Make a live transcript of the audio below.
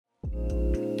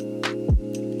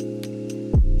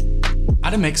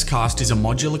ATOMX CAST is a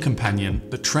modular companion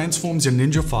that transforms your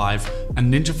Ninja 5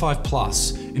 and Ninja 5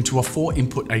 Plus into a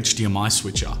 4-input HDMI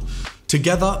switcher.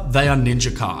 Together, they are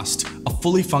Ninja CAST, a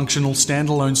fully functional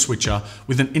standalone switcher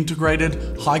with an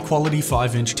integrated, high-quality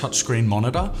 5-inch touchscreen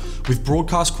monitor with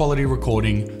broadcast quality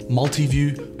recording,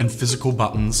 multi-view, and physical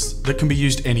buttons that can be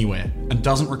used anywhere and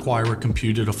doesn't require a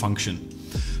computer to function.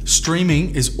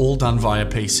 Streaming is all done via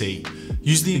PC.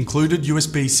 Use the included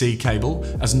USB-C cable,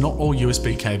 as not all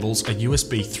USB cables are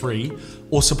USB 3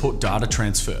 or support data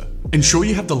transfer. Ensure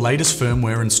you have the latest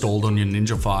firmware installed on your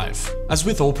Ninja 5. As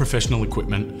with all professional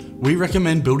equipment, we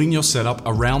recommend building your setup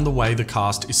around the way the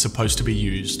cast is supposed to be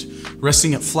used,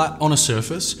 resting it flat on a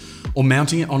surface or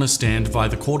mounting it on a stand via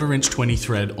the 1/4" 20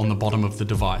 thread on the bottom of the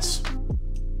device.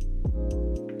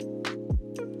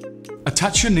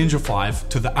 Attach your Ninja 5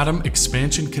 to the Atom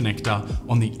expansion connector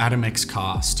on the ATOMX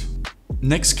CAST.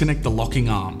 Next, connect the locking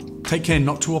arm. Take care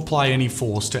not to apply any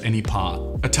force to any part.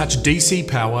 Attach DC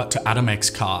power to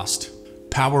ATOMX CAST.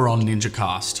 Power on Ninja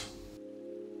CAST.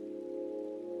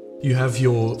 You have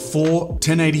your 4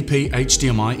 1080p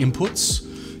HDMI inputs,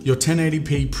 your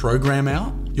 1080p program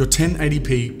out, your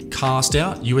 1080p cast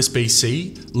out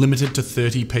USB-C limited to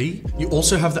 30p. You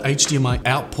also have the HDMI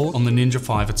output on the Ninja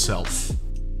 5 itself.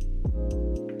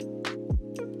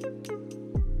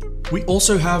 We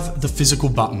also have the physical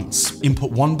buttons,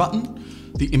 input 1 button,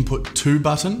 the input 2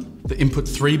 button, the input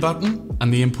 3 button,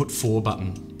 and the input 4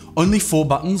 button. Only 4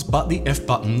 buttons, but the F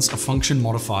buttons are function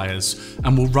modifiers,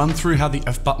 and we'll run through how the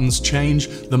F buttons change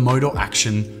the mode or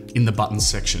action in the buttons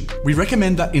section. We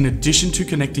recommend that in addition to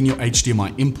connecting your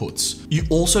HDMI inputs, you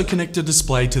also connect a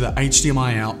display to the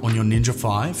HDMI out on your Ninja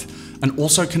 5, and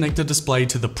also connect a display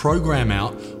to the program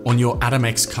out on your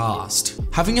ATOMX CAST.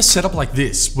 Having a setup like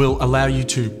this will allow you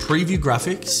to preview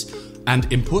graphics and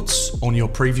inputs on your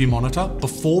preview monitor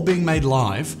before being made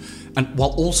live, and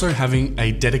while also having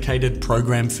a dedicated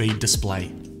program feed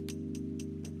display.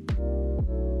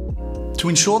 To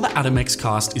ensure that ATOMX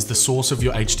CAST is the source of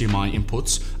your HDMI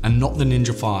inputs and not the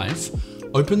Ninja 5,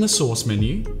 open the source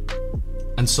menu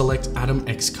and select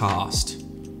ATOMX CAST.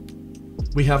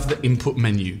 We have the input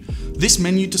menu. This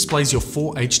menu displays your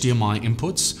 4 HDMI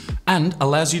inputs and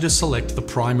allows you to select the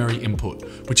primary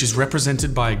input, which is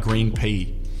represented by a green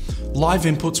P. Live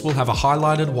inputs will have a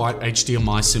highlighted white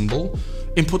HDMI symbol.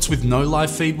 Inputs with no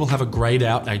live feed will have a grayed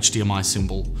out HDMI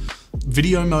symbol.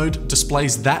 Video mode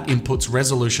displays that input's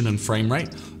resolution and frame rate,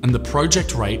 and the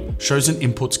project rate shows an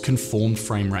input's conformed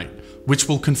frame rate, which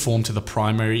will conform to the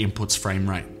primary input's frame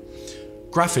rate.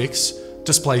 Graphics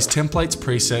displays templates,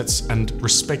 presets, and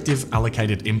respective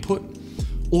allocated input.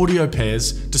 Audio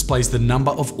pairs displays the number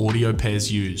of audio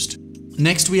pairs used.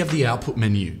 Next, we have the output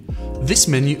menu. This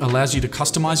menu allows you to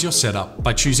customize your setup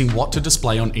by choosing what to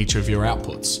display on each of your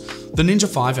outputs. The Ninja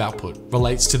 5 output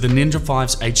relates to the Ninja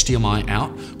 5's HDMI out,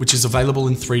 which is available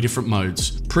in 3 different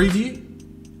modes. Preview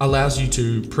allows you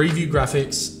to preview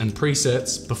graphics and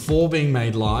presets before being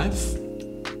made live.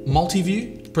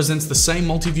 Multi-view presents the same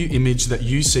multi-view image that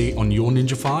you see on your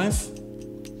Ninja 5.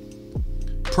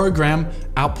 Program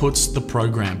outputs the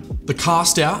program. The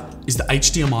cast out is the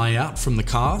HDMI out from the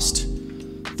cast.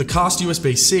 The cast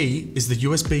USB-C is the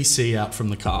USB-C out from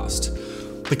the cast.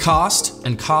 The cast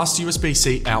and cast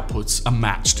USB-C outputs are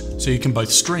matched, so you can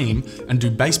both stream and do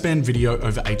baseband video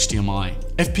over HDMI.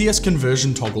 FPS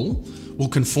conversion toggle will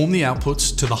conform the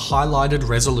outputs to the highlighted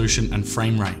resolution and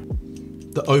frame rate.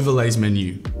 The overlays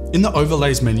menu. In the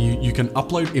overlays menu, you can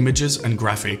upload images and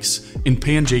graphics in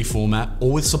PNG format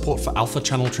or with support for alpha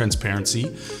channel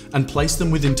transparency and place them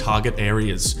within target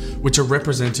areas, which are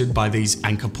represented by these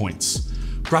anchor points.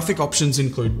 Graphic options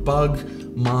include bug,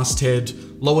 masthead,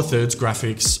 lower thirds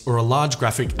graphics, or a large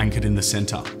graphic anchored in the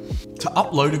center. To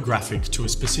upload a graphic to a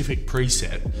specific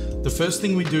preset, the first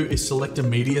thing we do is select a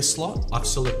media slot. I've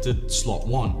selected slot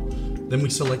 1. Then we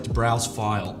select browse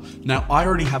file. Now I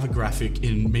already have a graphic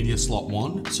in media slot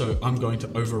 1, so I'm going to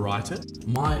overwrite it.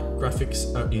 My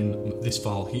graphics are in this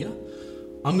file here.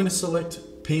 I'm going to select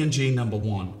PNG number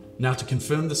 1. Now to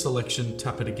confirm the selection,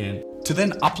 tap it again. To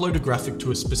then upload a graphic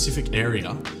to a specific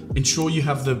area, ensure you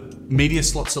have the media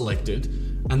slot selected,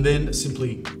 and then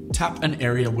simply tap an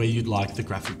area where you'd like the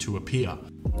graphic to appear.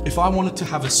 If I wanted to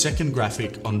have a second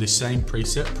graphic on this same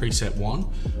preset, preset 1,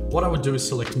 what I would do is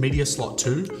select media slot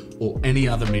 2 or any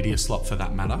other media slot for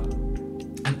that matter,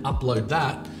 and upload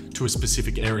that to a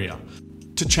specific area.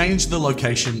 To change the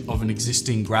location of an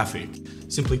existing graphic,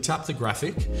 simply tap the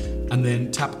graphic and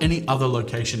then tap any other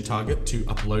location target to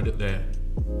upload it there.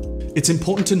 It's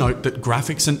important to note that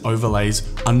graphics and overlays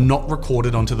are not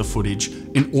recorded onto the footage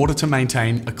in order to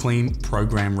maintain a clean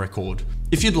program record.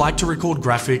 If you'd like to record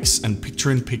graphics and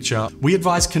picture-in-picture, we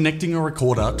advise connecting a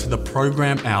recorder to the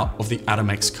program out of the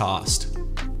ATOMX CAST.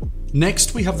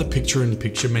 Next, we have the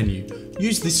picture-in-picture menu.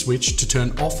 Use this switch to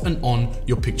turn off and on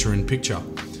your picture-in-picture.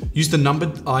 Use the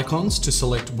numbered icons to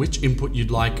select which input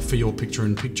you'd like for your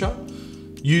picture-in-picture.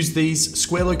 Use these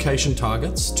square location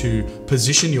targets to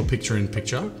position your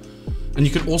picture-in-picture. And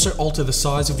you can also alter the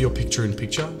size of your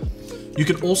picture-in-picture. You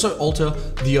can also alter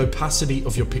the opacity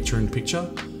of your picture-in-picture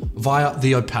via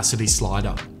the opacity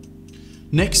slider.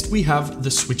 Next, we have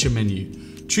the switcher menu.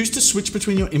 Choose to switch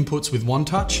between your inputs with 1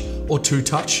 touch or 2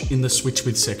 touch in the switch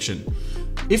with section.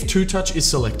 If 2 touch is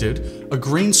selected, a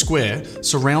green square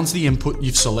surrounds the input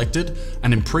you've selected,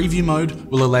 and in preview mode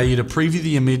will allow you to preview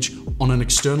the image on an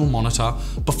external monitor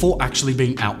before actually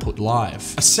being output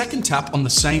live. A second tap on the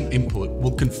same input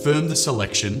will confirm the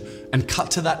selection and cut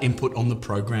to that input on the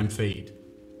program feed.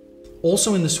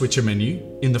 Also in the switcher menu,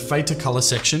 in the fade to color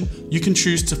section, you can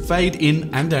choose to fade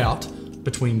in and out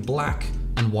between black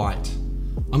and white.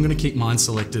 I'm going to keep mine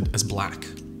selected as black.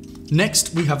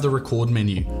 Next, we have the record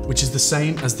menu, which is the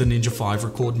same as the Ninja 5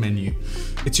 record menu.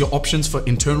 It's your options for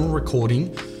internal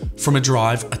recording from a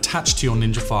drive attached to your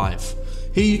Ninja 5.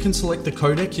 Here you can select the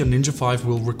codec your Ninja 5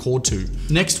 will record to.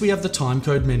 Next, we have the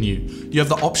timecode menu. You have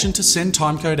the option to send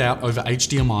timecode out over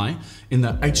HDMI in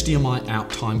the HDMI out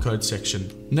timecode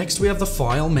section. Next, we have the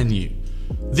file menu.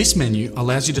 This menu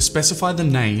allows you to specify the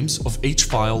names of each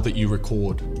file that you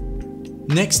record.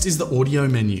 Next is the audio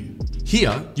menu.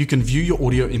 Here, you can view your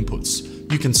audio inputs.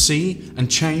 You can see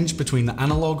and change between the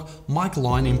analog mic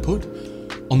line input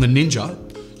on the Ninja.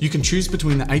 You can choose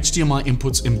between the HDMI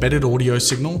input's embedded audio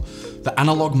signal, the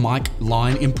analog mic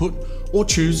line input, or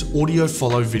choose audio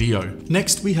follow video.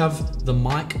 Next, we have the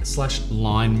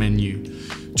mic/line menu.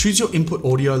 Choose your input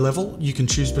audio level. You can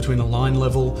choose between a line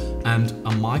level and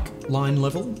a mic line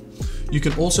level. You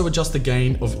can also adjust the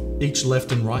gain of each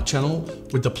left and right channel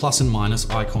with the plus and minus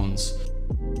icons.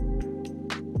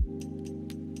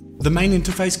 The main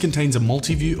interface contains a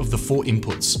multi-view of the 4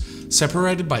 inputs,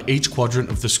 separated by each quadrant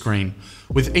of the screen,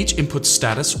 with each input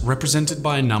status represented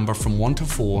by a number from 1 to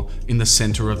 4 in the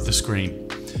center of the screen.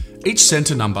 Each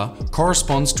center number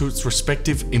corresponds to its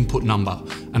respective input number,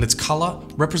 and its color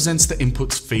represents the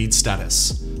input's feed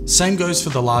status. Same goes for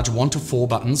the large 1 to 4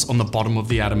 buttons on the bottom of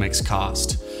the ATOMX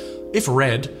CAST. If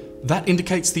red, that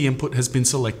indicates the input has been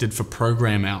selected for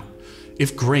program out.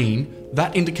 If green,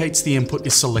 that indicates the input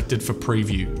is selected for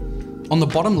preview. On the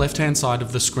bottom left-hand side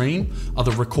of the screen are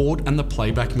the record and the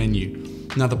playback menu.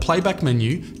 Now the playback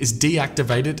menu is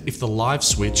deactivated if the live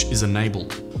switch is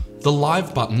enabled. The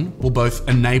live button will both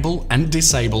enable and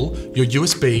disable your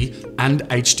USB and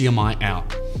HDMI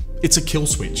out. It's a kill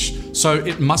switch, so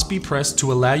it must be pressed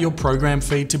to allow your program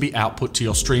feed to be output to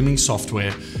your streaming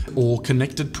software or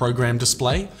connected program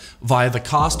display via the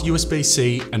CAST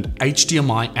USB-C and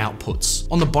HDMI outputs.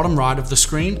 On the bottom right of the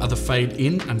screen are the fade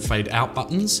in and fade out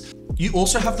buttons. You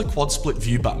also have the quad split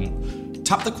view button.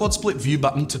 Tap the quad split view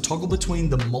button to toggle between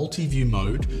the multi-view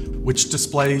mode, which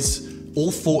displays all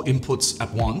 4 inputs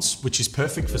at once, which is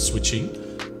perfect for switching,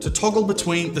 to toggle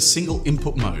between the single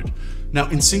input mode. Now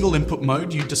in single input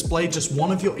mode, you display just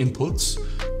one of your inputs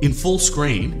in full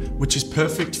screen, which is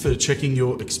perfect for checking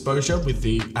your exposure with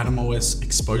the Atomos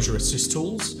exposure assist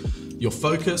tools, your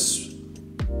focus,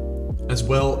 as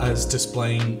well as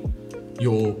displaying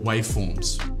your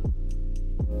waveforms.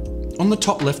 On the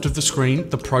top left of the screen,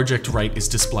 the project rate is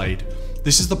displayed.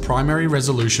 This is the primary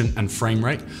resolution and frame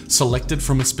rate selected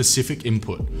from a specific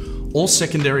input. All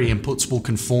secondary inputs will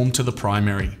conform to the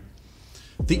primary.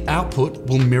 The output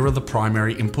will mirror the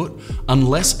primary input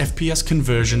unless FPS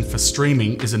conversion for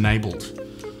streaming is enabled.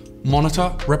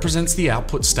 Monitor represents the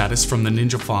output status from the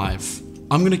Ninja 5.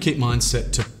 I'm going to keep mine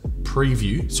set to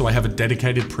preview, so I have a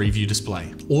dedicated preview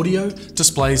display. Audio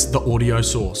displays the audio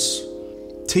source.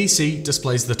 TC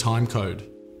displays the time code.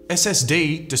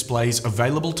 SSD displays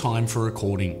available time for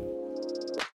recording.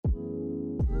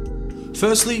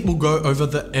 Firstly, we'll go over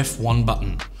the F1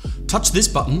 button. Touch this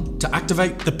button to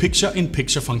activate the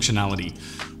picture-in-picture functionality.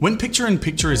 When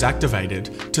picture-in-picture is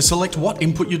activated, to select what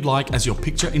input you'd like as your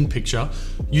picture-in-picture,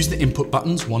 use the input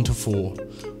buttons 1 to 4.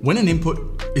 When an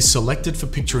input is selected for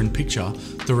picture-in-picture,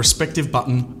 the respective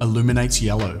button illuminates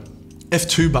yellow.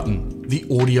 F2 button, the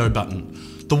audio button.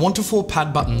 The 1 to 4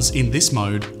 pad buttons in this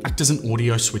mode act as an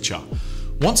audio switcher.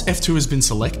 Once F2 has been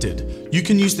selected, you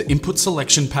can use the input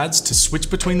selection pads to switch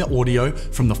between the audio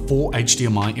from the 4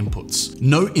 HDMI inputs.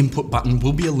 No input button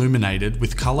will be illuminated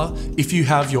with color if you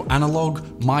have your analog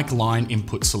mic line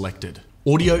input selected.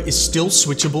 Audio is still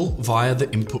switchable via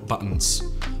the input buttons.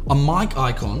 A mic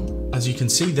icon, as you can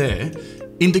see there,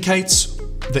 indicates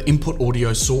the input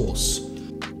audio source.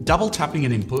 Double tapping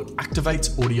an input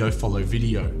activates audio follow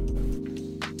video,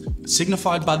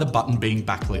 signified by the button being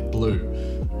backlit blue.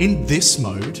 In this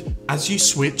mode, as you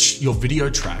switch your video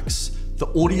tracks, the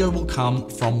audio will come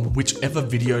from whichever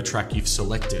video track you've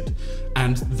selected,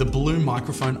 and the blue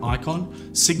microphone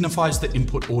icon signifies the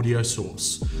input audio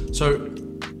source. So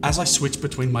as I switch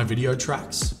between my video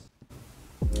tracks,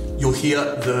 you'll hear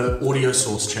the audio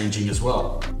source changing as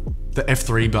well. The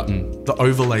F3 button, the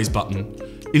overlays button.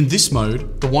 In this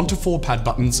mode, the 1 to 4 pad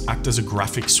buttons act as a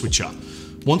graphic switcher.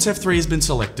 Once F3 has been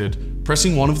selected,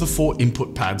 pressing one of the 4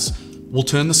 input pads will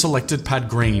turn the selected pad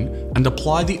green and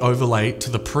apply the overlay to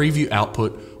the preview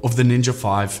output of the Ninja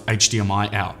 5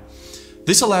 HDMI out.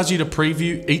 This allows you to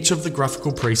preview each of the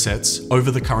graphical presets over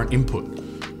the current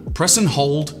input. Press and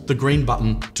hold the green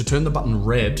button to turn the button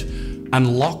red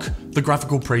and lock the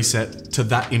graphical preset to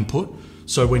that input,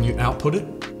 so when you output it,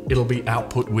 it'll be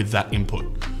output with that input.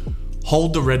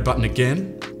 Hold the red button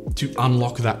again to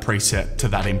unlock that preset to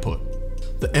that input.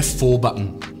 The F4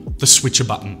 button, the switcher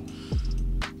button.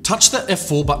 Touch the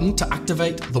F4 button to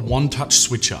activate the one touch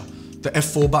switcher. The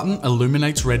F4 button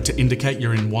illuminates red to indicate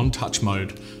you're in one touch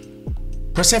mode.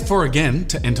 Press F4 again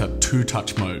to enter two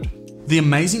touch mode. The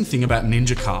amazing thing about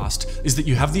Ninja Cast is that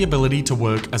you have the ability to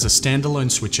work as a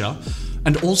standalone switcher,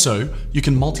 and also you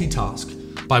can multitask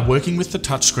by working with the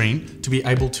touchscreen to be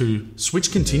able to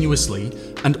switch continuously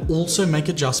and also make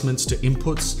adjustments to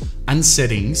inputs and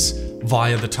settings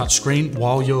via the touchscreen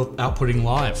while you're outputting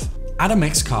live.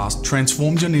 ATOMX CAST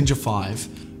transforms your Ninja 5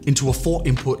 into a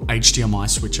 4-input HDMI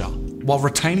switcher, while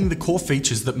retaining the core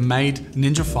features that made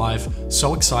Ninja 5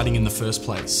 so exciting in the first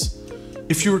place.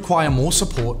 If you require more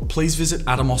support, please visit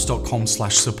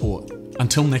atomos.com/support.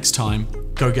 Until next time,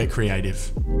 go get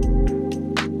creative.